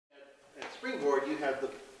springboard, you have the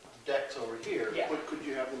decks over here. Yeah. But could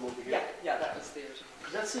you have them over here? Yeah, yeah, that was the original.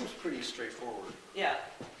 That seems pretty straightforward. Yeah.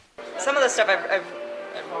 Some of the stuff I've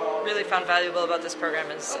really found valuable about this program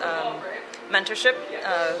is mentorship.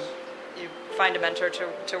 You find a mentor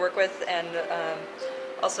to work with, and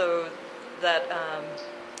also that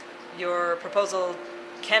your proposal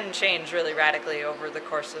can change really radically over the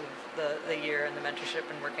course of the year and the mentorship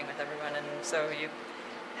and working with everyone, and so you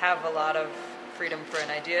have a lot of freedom for an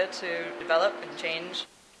idea to develop and change.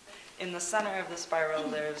 In the center of the spiral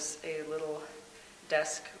there's a little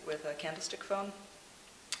desk with a candlestick phone,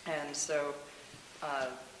 and so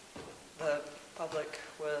the public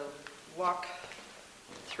will walk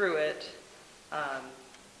through it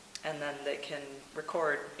and then they can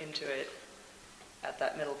record into it at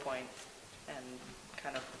that middle point and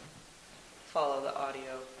kind of follow the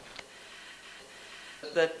audio.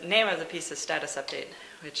 The name of the piece is Status Update,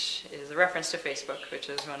 which is a reference to Facebook, which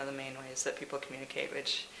is one of the main ways that people communicate,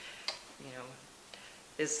 which, you know,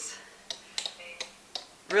 is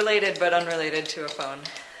related but unrelated to a phone.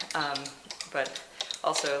 But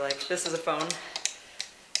also, like, this is a phone,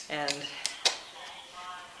 and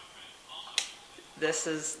this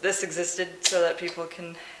existed so that people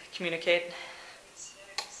can communicate.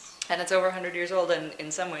 And it's over 100 years old, and in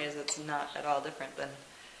some ways it's not at all different than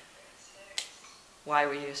why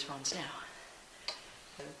we use phones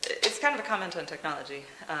now. It's kind of a comment on technology,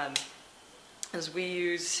 as we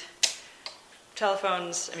use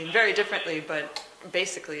telephones, I mean, very differently, but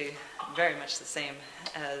basically very much the same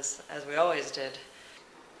as we always did.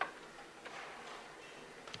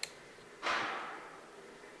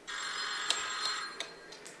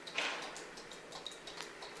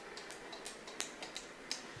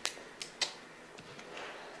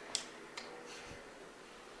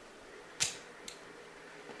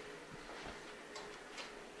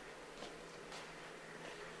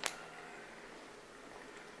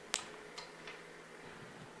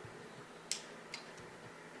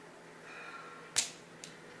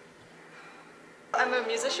 I'm a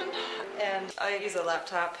musician, and I use a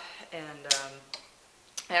laptop, and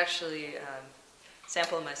I actually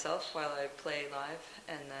sample myself while I play live,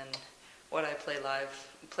 and then what I play live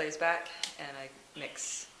plays back, and I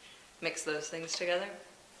mix those things together.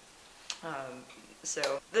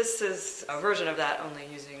 So this is a version of that, only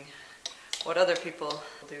using what other people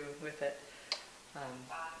do with it,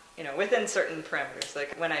 you know, within certain parameters.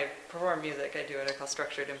 Like when I perform music, I do what I call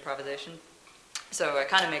structured improvisation. So I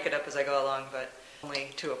kind of make it up as I go along, but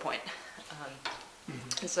only to a point.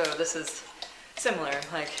 And so this is similar,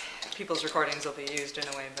 like people's recordings will be used in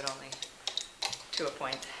a way, but only to a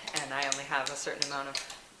point, and I only have a certain amount of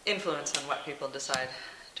influence on what people decide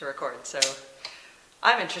to record. So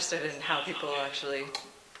I'm interested in how people actually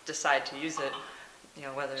decide to use it, you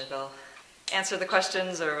know, whether they'll answer the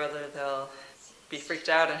questions or whether they'll be freaked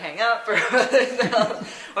out and hang up, or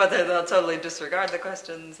whether they'll totally disregard the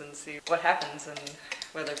questions and see what happens, and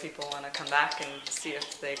whether people want to come back and see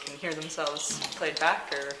if they can hear themselves played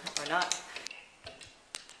back or not.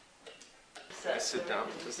 I sit down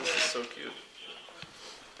because this is so cute.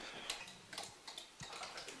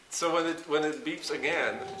 So when it beeps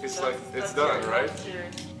again, it's like it's done, right?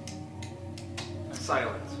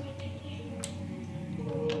 Silence.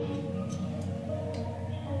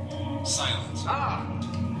 Silence. Ah!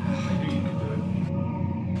 I knew you could do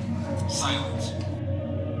it. Silence.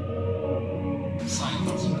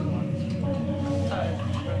 Silence.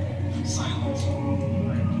 Silence. Silence.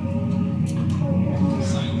 Silence.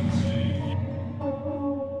 Awesome.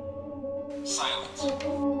 Silence.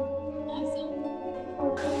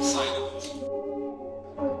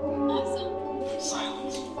 Awesome.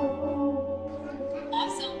 Silence.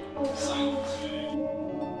 Awesome. Silence.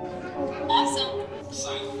 Awesome.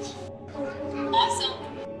 Silence. Awesome.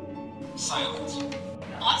 Silence.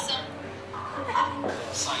 Awesome.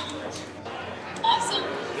 Silence. Awesome.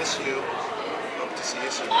 Miss you. Hope to see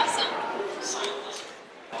you soon. Awesome. Silence.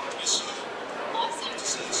 Miss you. Awesome.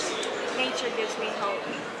 Nature gives me hope.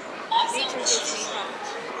 Nature gives me hope.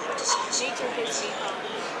 Nature gives me hope.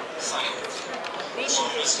 Silence. Nature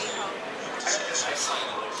gives me hope. Silence.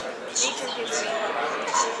 Nature gives me hope.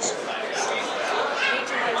 Nature gives me hope.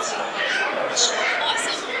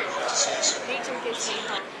 Awesome. Nature gives me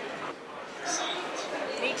hope.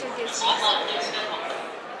 Nature gives me Awesome. hope.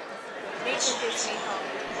 Nature gives me hope.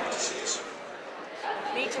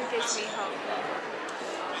 Nature gives me hope.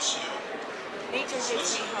 Miss you. Nature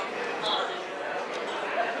gives me hope.